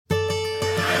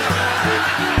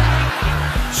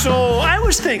So I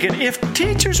was thinking, if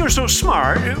teachers are so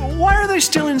smart, why are they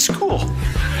still in school?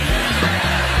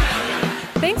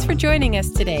 Thanks for joining us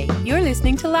today. You're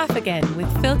listening to Laugh Again with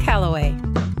Phil Callaway.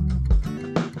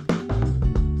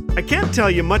 I can't tell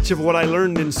you much of what I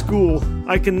learned in school.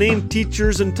 I can name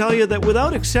teachers and tell you that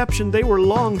without exception, they were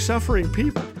long-suffering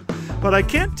people. But I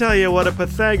can't tell you what a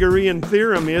Pythagorean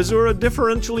theorem is or a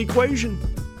differential equation.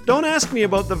 Don't ask me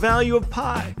about the value of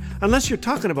pi, unless you're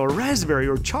talking about raspberry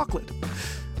or chocolate.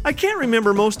 I can't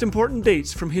remember most important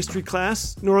dates from history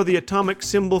class, nor the atomic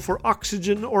symbol for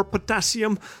oxygen or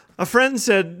potassium. A friend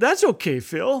said, "That's okay,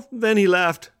 Phil." Then he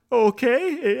laughed.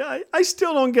 Okay, I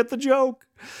still don't get the joke.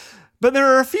 But there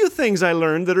are a few things I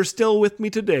learned that are still with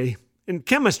me today. In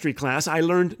chemistry class, I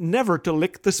learned never to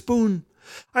lick the spoon.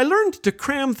 I learned to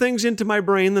cram things into my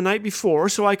brain the night before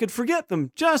so I could forget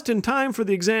them just in time for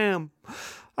the exam.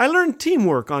 I learned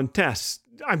teamwork on tests.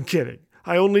 I'm kidding.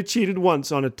 I only cheated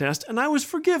once on a test, and I was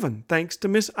forgiven, thanks to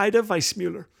Miss Ida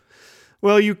Weissmuller.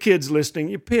 Well, you kids listening,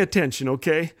 you pay attention,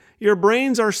 okay? Your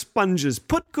brains are sponges.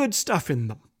 Put good stuff in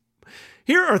them.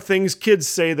 Here are things kids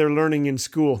say they're learning in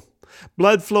school.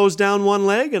 Blood flows down one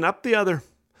leg and up the other.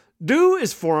 Dew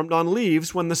is formed on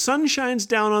leaves when the sun shines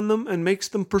down on them and makes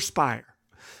them perspire.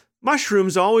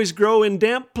 Mushrooms always grow in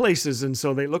damp places, and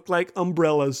so they look like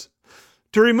umbrellas.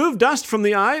 To remove dust from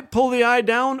the eye, pull the eye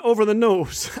down over the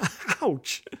nose.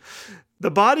 Ouch! The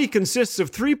body consists of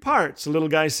 3 parts, the little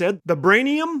guy said. The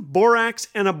brainium, borax,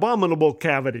 and abominable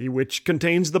cavity, which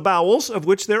contains the bowels, of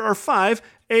which there are 5,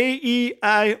 A, E,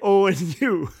 I, O, and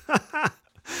U.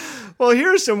 Well,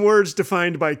 here are some words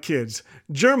defined by kids.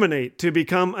 Germinate, to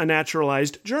become a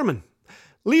naturalized German.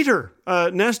 Litter, a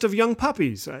nest of young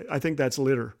puppies. I think that's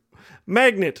litter.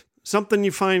 Magnet, something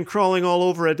you find crawling all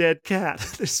over a dead cat.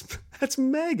 That's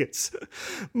maggots.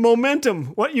 Momentum,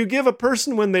 what you give a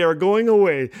person when they are going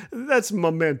away. That's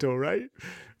memento, right?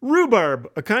 Rhubarb,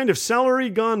 a kind of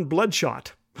celery gone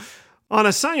bloodshot. On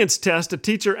a science test, a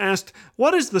teacher asked,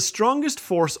 "What is the strongest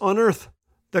force on Earth?"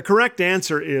 The correct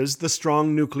answer is the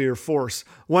strong nuclear force.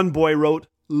 One boy wrote,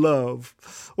 love.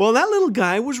 Well, that little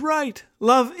guy was right.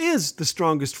 Love is the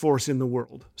strongest force in the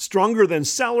world. Stronger than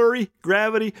celery,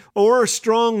 gravity, or a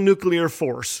strong nuclear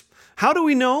force. How do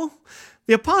we know?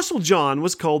 The Apostle John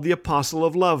was called the Apostle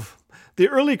of Love. The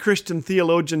early Christian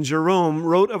theologian Jerome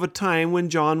wrote of a time when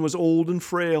John was old and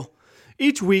frail.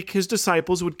 Each week, his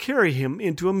disciples would carry him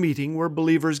into a meeting where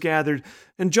believers gathered,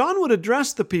 and John would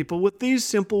address the people with these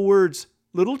simple words,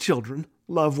 "Little children,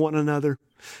 love one another."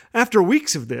 After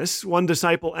weeks of this, one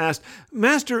disciple asked,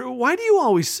 "Master, why do you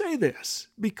always say this?"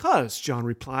 "Because," John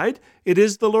replied, "it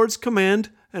is the Lord's command,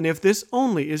 and if this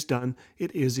only is done,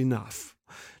 it is enough."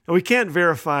 Now, we can't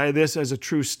verify this as a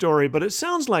true story, but it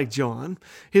sounds like John.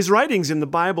 His writings in the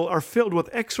Bible are filled with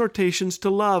exhortations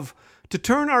to love, to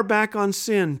turn our back on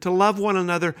sin, to love one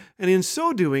another, and in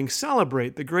so doing,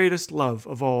 celebrate the greatest love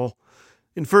of all.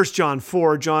 In 1 John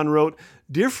 4, John wrote,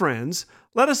 "Dear friends,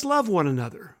 let us love one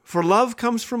another, for love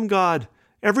comes from God.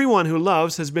 Everyone who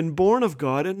loves has been born of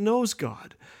God and knows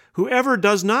God. Whoever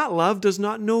does not love does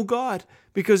not know God,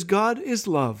 because God is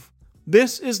love.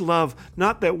 This is love,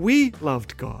 not that we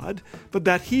loved God, but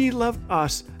that He loved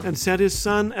us and sent His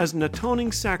Son as an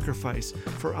atoning sacrifice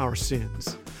for our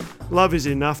sins." Love is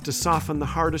enough to soften the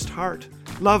hardest heart.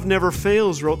 Love never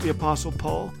fails, wrote the Apostle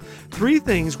Paul. 3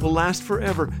 things will last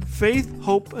forever: faith,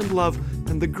 hope, and love,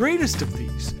 and the greatest of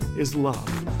these is love.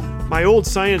 My old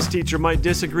science teacher might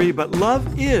disagree, but love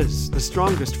is the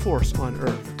strongest force on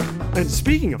earth. And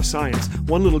speaking of science,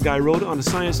 one little guy wrote on a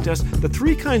science test, the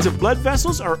 3 kinds of blood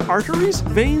vessels are arteries,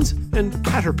 veins, and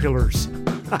caterpillars.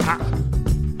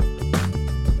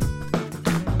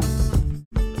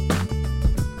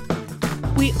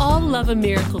 We all love a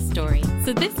miracle story,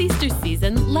 so this Easter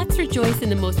season, let's rejoice in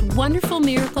the most wonderful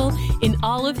miracle in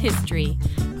all of history.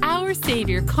 Our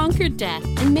Savior conquered death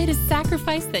and made a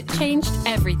sacrifice that changed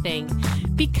everything.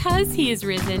 Because He is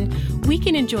risen, we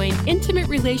can enjoy an intimate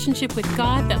relationship with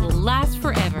God that will last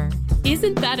forever.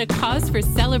 Isn't that a cause for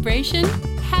celebration?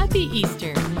 Happy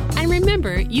Easter! And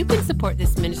remember, you can support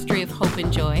this ministry of hope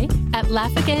and joy at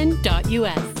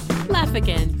laughagain.us. Laugh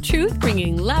Again, truth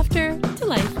bringing laughter to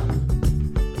life.